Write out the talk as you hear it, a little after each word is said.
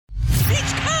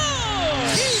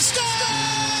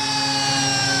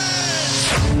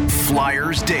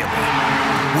Flyers Daily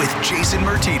with Jason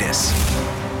Martinez.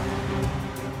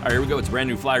 All right, here we go. It's brand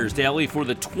new Flyers Daily for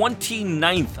the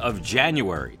 29th of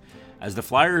January. As the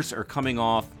Flyers are coming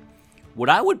off what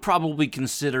I would probably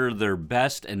consider their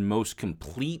best and most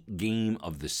complete game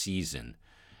of the season,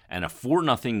 and a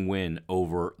 4-0 win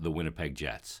over the Winnipeg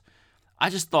Jets. I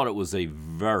just thought it was a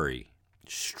very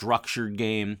structured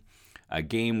game, a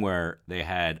game where they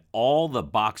had all the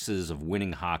boxes of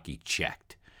winning hockey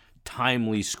checked.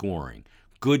 Timely scoring,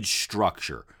 good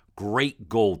structure, great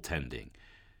goaltending,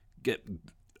 get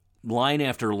line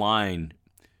after line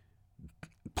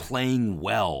playing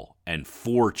well and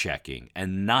forechecking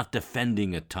and not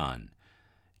defending a ton.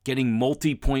 Getting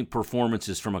multi-point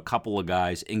performances from a couple of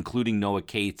guys, including Noah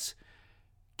Cates,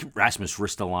 Rasmus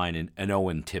Ristolainen, and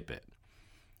Owen Tippett.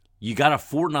 You got a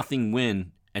 4-0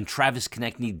 win, and Travis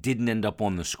Konecny didn't end up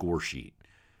on the score sheet.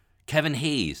 Kevin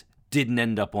Hayes didn't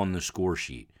end up on the score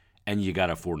sheet, and you got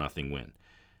a 4-0 win.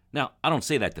 Now, I don't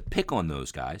say that to pick on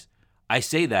those guys. I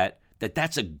say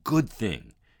that's a good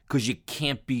thing, because you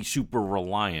can't be super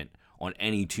reliant on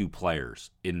any two players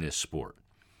in this sport.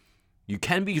 You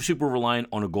can be super reliant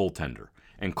on a goaltender.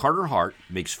 And Carter Hart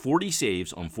makes 40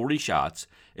 saves on 40 shots.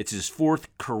 It's his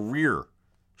fourth career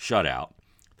shutout,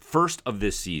 first of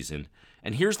this season.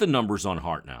 And here's the numbers on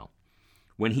Hart now.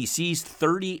 When he sees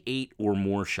 38 or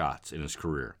more shots in his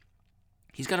career,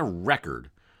 he's got a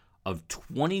record of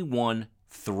 21,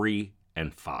 3,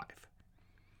 and 5.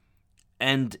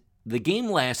 And the game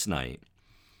last night,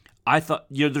 I thought,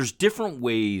 there's different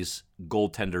ways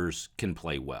goaltenders can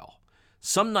play well.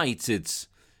 Some nights it's,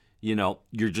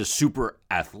 you're just super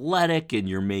athletic and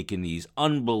you're making these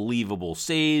unbelievable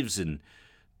saves and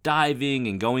diving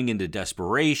and going into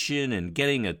desperation and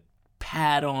getting a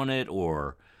pad on it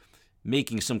or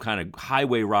making some kind of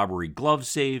highway robbery glove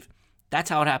save.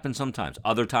 That's how it happens sometimes.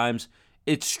 Other times,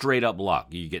 it's straight up luck.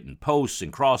 You get in posts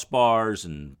and crossbars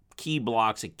and key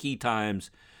blocks at key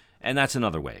times, and that's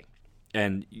another way.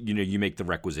 And, you make the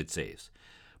requisite saves.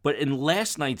 But in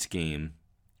last night's game,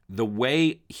 the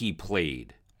way he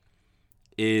played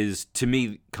is, to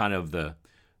me, kind of the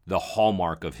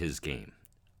hallmark of his game.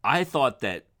 I thought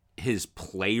that his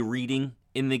play reading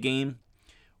in the game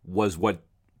was what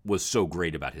was so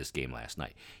great about his game last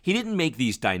night. He didn't make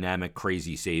these dynamic,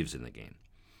 crazy saves in the game.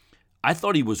 I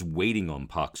thought he was waiting on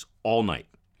pucks all night.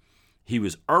 He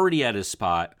was already at his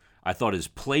spot. I thought his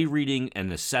play reading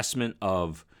and assessment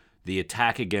of the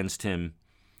attack against him,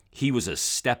 he was a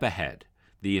step ahead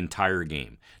the entire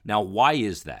game. Now, why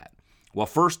is that? Well,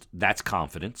 first, that's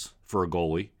confidence for a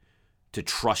goalie to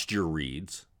trust your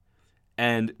reads.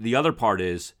 And the other part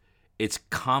is it's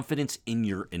confidence in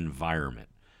your environment.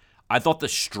 I thought the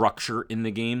structure in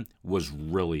the game was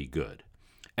really good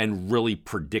and really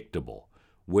predictable,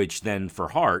 which then for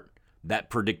Hart,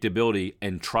 that predictability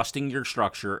and trusting your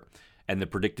structure and the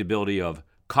predictability of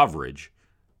coverage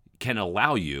can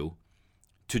allow you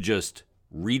to just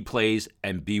read plays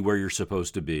and be where you're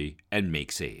supposed to be and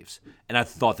make saves. And I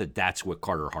thought that that's what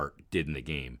Carter Hart did in the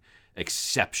game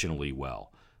exceptionally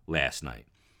well last night.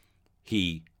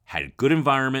 He had a good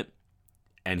environment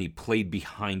and he played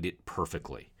behind it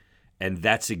perfectly. And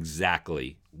that's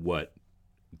exactly what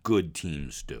good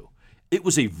teams do. It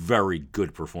was a very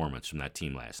good performance from that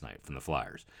team last night, from the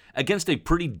Flyers, against a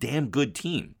pretty damn good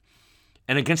team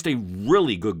and against a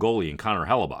really good goalie in Connor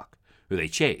Hellebuyck, who they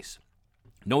chase.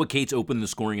 Noah Cates opened the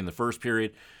scoring in the first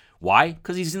period. Why?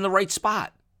 Because he's in the right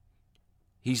spot.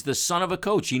 He's the son of a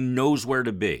coach. He knows where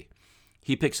to be.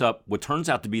 He picks up what turns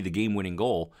out to be the game-winning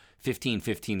goal,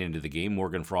 15-15 into the game.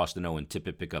 Morgan Frost and Owen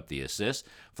Tippett pick up the assist.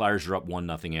 Flyers are up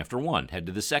 1-0 after one. Head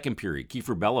to the second period.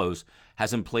 Kiefer Bellows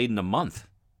hasn't played in a month,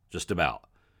 just about.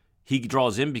 He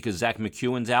draws in because Zach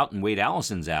McEwen's out and Wade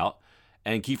Allison's out,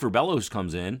 and Kiefer Bellows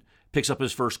comes in, picks up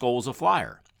his first goal as a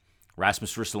Flyer.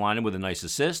 Rasmus Ristolainen with a nice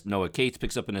assist. Noah Cates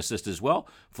picks up an assist as well.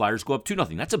 Flyers go up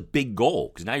 2-0. That's a big goal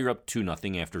because now you're up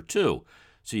 2-0 after two.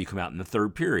 So you come out in the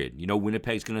third period.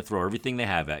 Winnipeg's going to throw everything they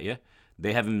have at you.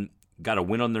 They haven't got a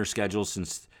win on their schedule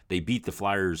since they beat the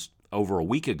Flyers over a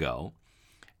week ago.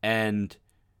 And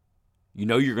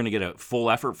you're going to get a full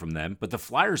effort from them. But the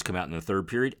Flyers come out in the third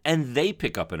period and they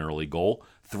pick up an early goal.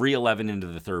 3:11 into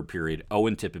the third period.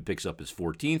 Owen Tippett picks up his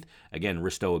 14th. Again,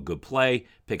 Risto, a good play,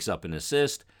 picks up an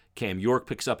assist. Cam York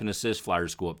picks up an assist.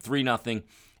 Flyers go up 3-0,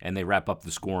 and they wrap up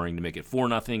the scoring to make it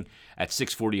 4-0 at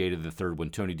 6:48 of the third when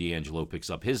Tony DeAngelo picks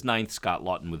up his ninth. Scott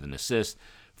Lawton with an assist.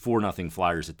 4-0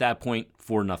 Flyers at that point.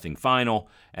 4-0 final,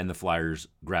 and the Flyers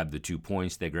grab the 2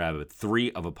 points. They grab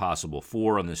 3 of a possible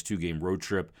 4 on this 2-game road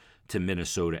trip to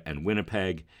Minnesota and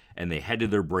Winnipeg, and they head to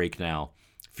their break now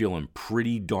feeling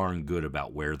pretty darn good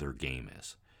about where their game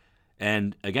is.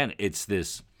 And again, it's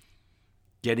this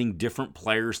getting different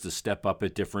players to step up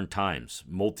at different times.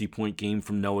 Multi-point game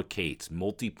from Noah Cates,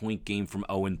 multi-point game from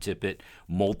Owen Tippett,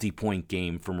 multi-point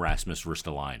game from Rasmus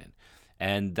Ristolainen.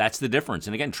 And that's the difference.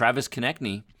 And again, Travis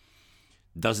Konecny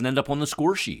doesn't end up on the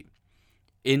score sheet.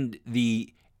 In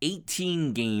the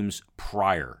 18 games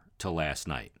prior to last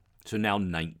night, so now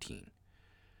 19,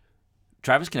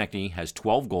 Travis Konecny has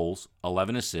 12 goals,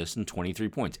 11 assists, and 23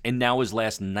 points. And now his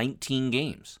last 19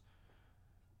 games.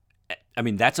 I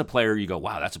mean, that's a player you go,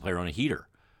 wow, that's a player on a heater.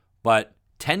 But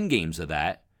 10 games of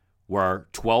that were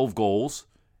 12 goals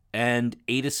and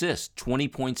 8 assists, 20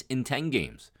 points in 10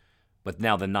 games. But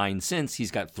now the 9 since, he's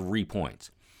got 3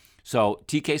 points. So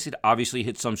TK said obviously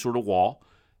hit some sort of wall,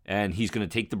 and he's going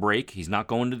to take the break. He's not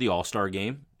going to the All-Star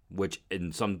game, which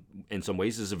in some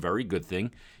ways is a very good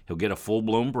thing. He'll get a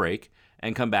full-blown break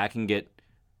and come back and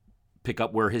pick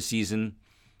up where his season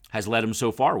has led him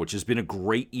so far, which has been a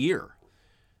great year.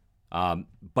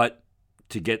 But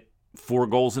to get 4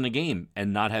 goals in a game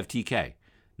and not have TK,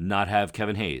 not have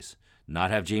Kevin Hayes,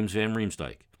 not have James Van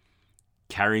Riemsdyk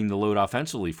carrying the load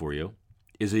offensively for you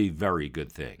is a very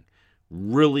good thing.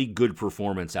 Really good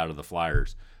performance out of the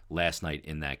Flyers last night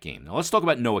in that game. Now let's talk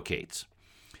about Noah Cates,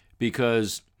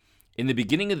 because in the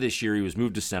beginning of this year, he was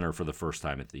moved to center for the first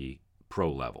time at the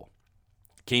pro level.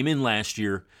 Came in last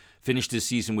year, finished his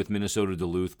season with Minnesota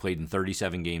Duluth, played in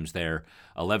 37 games there,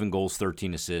 11 goals,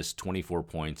 13 assists, 24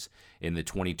 points in the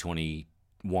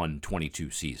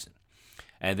 2021-22 season.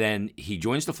 And then he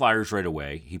joins the Flyers right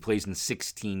away. He plays in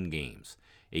 16 games.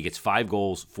 He gets 5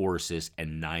 goals, 4 assists,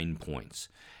 and 9 points.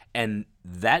 And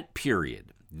that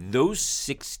period, those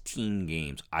 16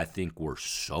 games, I think were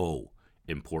so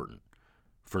important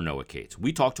for Noah Cates.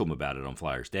 We talked to him about it on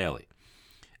Flyers Daily,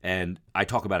 and I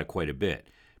talk about it quite a bit.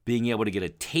 Being able to get a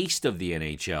taste of the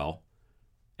NHL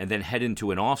and then head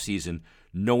into an offseason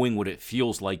knowing what it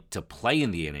feels like to play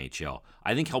in the NHL,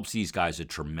 I think helps these guys a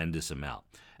tremendous amount,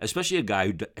 especially a guy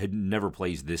who had never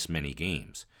plays this many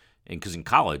games. And because in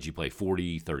college, you play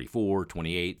 40, 34,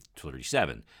 28,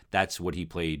 37. That's what he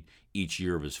played each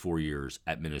year of his 4 years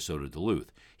at Minnesota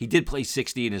Duluth. He did play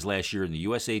 60 in his last year in the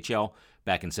USHL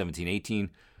back in 17-18,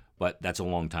 but that's a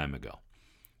long time ago.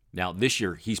 Now, this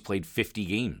year, he's played 50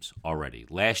 games already.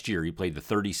 Last year, he played the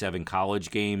 37 college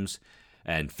games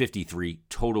and 53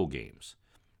 total games.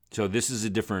 So this is a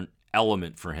different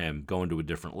element for him, going to a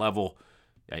different level.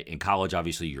 In college,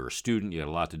 obviously, you're a student. You got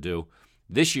a lot to do.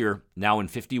 This year, now in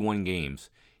 51 games,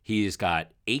 he has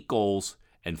got 8 goals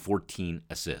and 14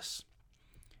 assists.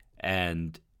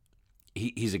 And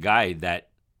he's a guy that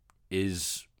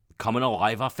is coming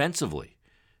alive offensively.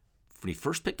 When he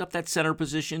first picked up that center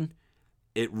position,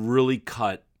 it really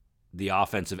cut the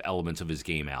offensive elements of his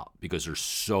game out because there's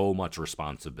so much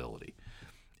responsibility.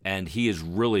 And he has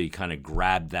really kind of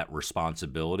grabbed that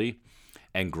responsibility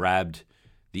and grabbed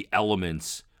the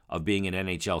elements of being an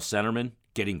NHL centerman,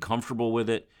 getting comfortable with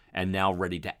it, and now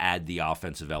ready to add the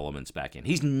offensive elements back in.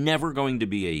 He's never going to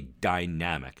be a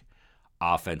dynamic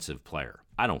offensive player,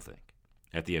 I don't think,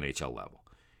 at the NHL level.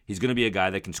 He's going to be a guy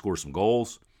that can score some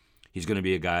goals. He's going to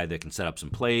be a guy that can set up some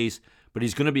plays, but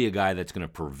he's going to be a guy that's going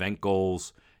to prevent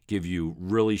goals, give you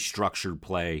really structured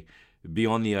play, be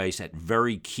on the ice at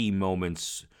very key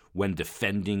moments when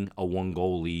defending a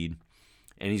 1-goal lead,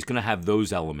 and he's going to have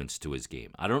those elements to his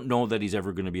game. I don't know that he's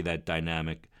ever going to be that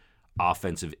dynamic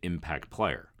offensive impact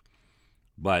player,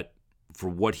 but for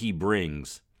what he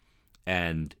brings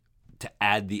and to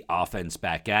add the offense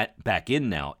back in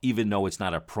now, even though it's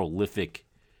not a prolific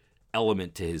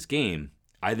element to his game,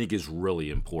 I think is really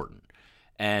important.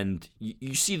 And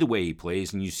you see the way he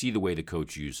plays, and you see the way the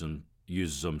coach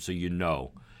uses him, so you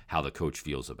know how the coach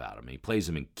feels about him. He plays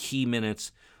him in key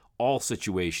minutes, all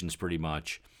situations pretty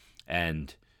much,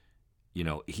 and you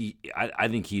know I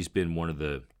think he's been one of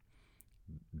the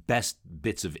best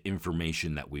bits of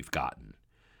information that we've gotten.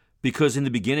 Because in the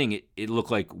beginning, it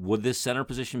looked like, would this center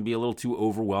position be a little too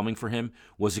overwhelming for him?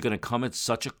 Was it going to come at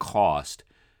such a cost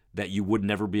that you would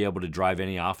never be able to drive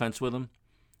any offense with him?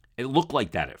 It looked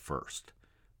like that at first.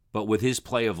 But with his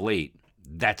play of late,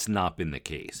 that's not been the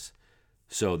case.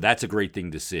 So that's a great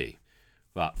thing to see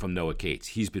from Noah Cates.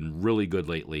 He's been really good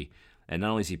lately. And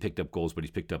not only has he picked up goals, but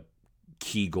he's picked up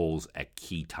key goals at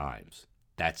key times.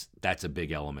 That's a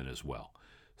big element as well.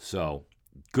 So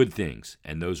good things.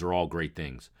 And those are all great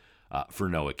things for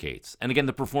Noah Cates. And again,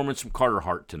 the performance from Carter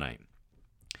Hart tonight.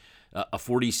 A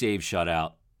 40-save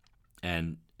shutout.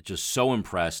 And just so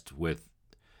impressed with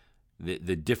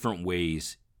the different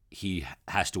ways he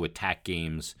has to attack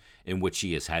games in which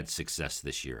he has had success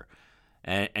this year.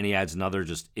 And he adds another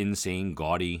just insane,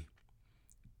 gaudy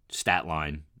stat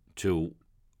line to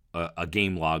a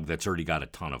game log that's already got a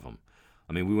ton of them.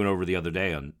 I mean, we went over the other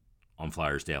day on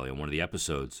Flyers Daily on one of the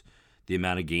episodes, the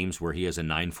amount of games where he has a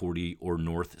 940 or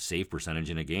north save percentage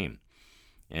in a game.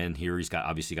 And here he's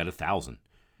obviously got 1,000.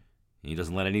 He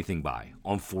doesn't let anything by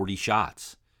on 40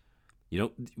 shots.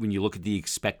 When you look at the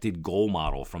expected goal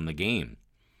model from the game,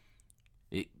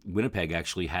 Winnipeg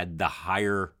actually had the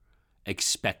higher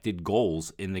expected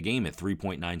goals in the game at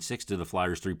 3.96 to the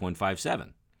Flyers'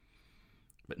 3.57.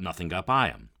 But nothing got by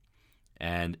him.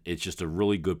 And it's just a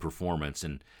really good performance.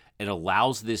 And it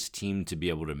allows this team to be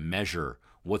able to measure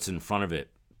what's in front of it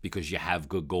because you have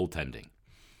good goaltending.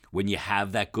 When you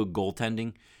have that good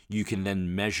goaltending, you can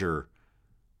then measure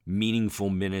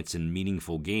meaningful minutes and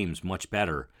meaningful games much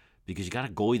better because you got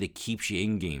a goalie that keeps you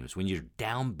in games. When you're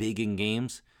down big in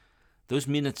games, those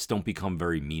minutes don't become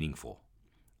very meaningful.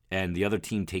 And the other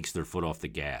team takes their foot off the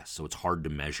gas, so it's hard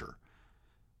to measure.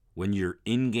 When you're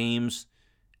in games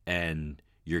and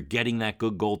you're getting that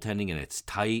good goaltending and it's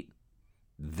tight,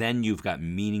 then you've got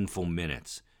meaningful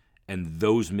minutes. And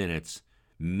those minutes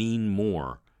mean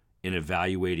more in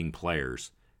evaluating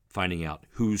players, finding out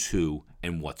who's who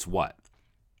and what's what.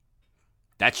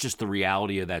 That's just the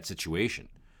reality of that situation.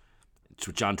 It's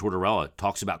what John Tortorella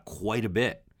talks about quite a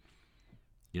bit.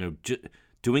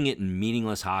 Doing it in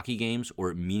meaningless hockey games or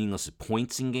at meaningless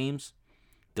points in games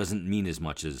doesn't mean as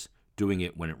much as doing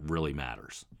it when it really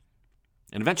matters.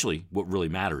 And eventually, what really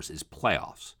matters is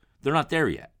playoffs. They're not there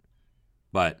yet.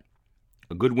 But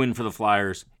a good win for the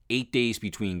Flyers, 8 days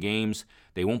between games.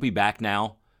 They won't be back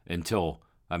now until,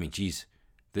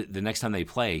 the next time they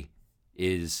play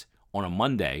is on a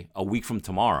Monday, a week from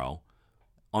tomorrow,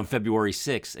 on February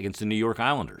 6th against the New York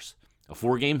Islanders. A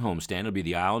 4-game homestand. It'll be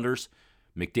the Islanders,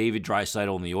 McDavid,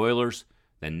 Draisaitl, and the Oilers.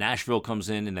 Then Nashville comes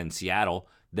in, and then Seattle.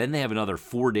 Then they have another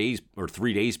 4 days or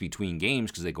 3 days between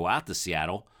games because they go out to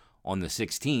Seattle on the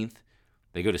 16th.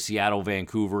 They go to Seattle,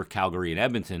 Vancouver, Calgary, and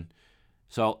Edmonton.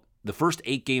 So the first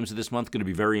 8 games of this month are going to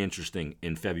be very interesting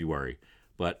in February.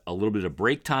 But a little bit of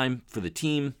break time for the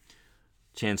team,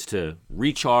 chance to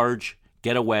recharge,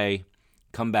 get away,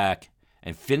 come back,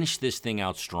 and finish this thing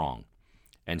out strong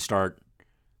and start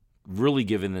really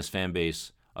giving this fan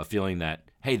base a feeling that,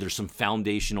 hey, there's some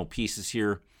foundational pieces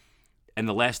here. And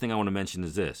the last thing I want to mention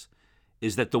is this,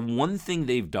 is that the one thing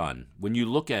they've done, when you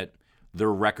look at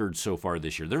their record so far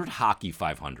this year, they're at Hockey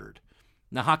 500.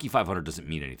 Now, Hockey 500 doesn't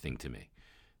mean anything to me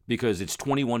because it's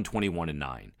 21, 21, and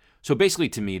 9. So basically,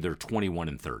 to me, they're 21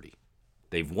 and 30.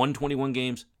 They've won 21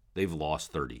 games. They've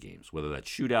lost 30 games, whether that's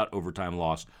shootout, overtime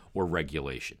loss, or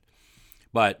regulation.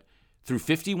 But through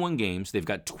 51 games, they've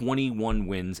got 21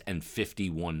 wins and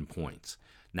 51 points.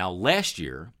 Now, last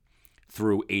year,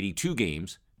 through 82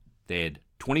 games, they had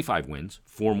 25 wins,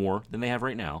 4 more than they have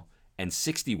right now, and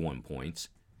 61 points,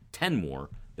 10 more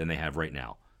than they have right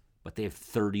now. But they have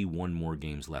 31 more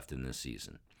games left in this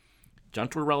season. John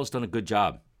Tortorella's done a good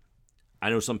job. I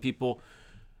know some people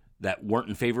that weren't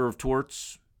in favor of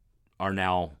Torts are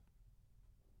now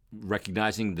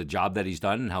recognizing the job that he's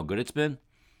done and how good it's been.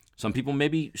 Some people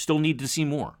maybe still need to see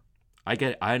more. I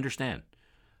get it. I understand.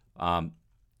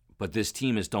 But this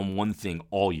team has done one thing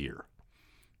all year.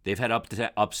 They've had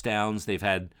ups, downs. They've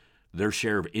had their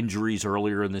share of injuries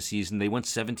earlier in the season. They went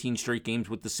 17 straight games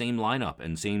with the same lineup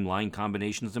and same line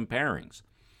combinations and pairings.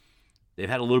 They've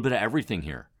had a little bit of everything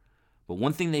here. But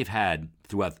one thing they've had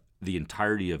throughout the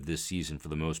entirety of this season, for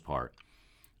the most part,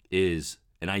 is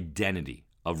an identity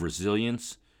of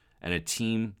resilience and a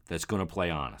team that's going to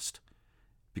play honest.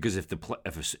 Because if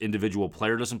an individual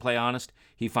player doesn't play honest,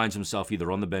 he finds himself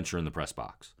either on the bench or in the press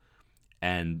box.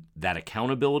 And that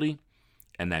accountability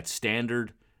and that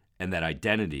standard and that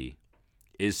identity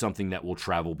is something that will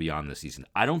travel beyond the season.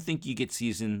 I don't think you get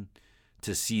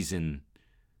season-to-season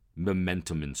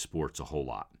momentum in sports a whole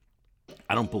lot.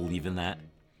 I don't believe in that.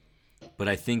 But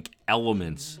I think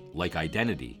elements like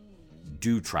identity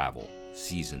do travel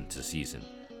season to season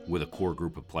with a core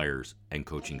group of players and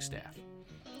coaching staff.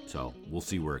 So we'll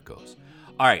see where it goes.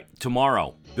 All right,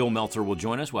 tomorrow, Bill Meltzer will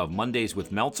join us. We'll have Mondays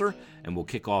with Meltzer, and we'll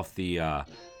kick off the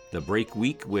break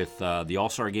week with the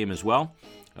All-Star game as well.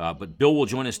 But Bill will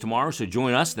join us tomorrow, so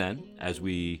join us then as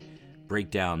we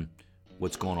break down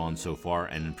what's going on so far,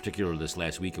 and in particular this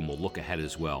last week, and we'll look ahead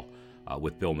as well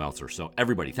with Bill Meltzer. So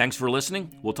everybody, thanks for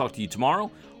listening. We'll talk to you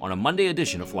tomorrow on a Monday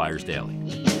edition of Flyers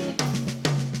Daily.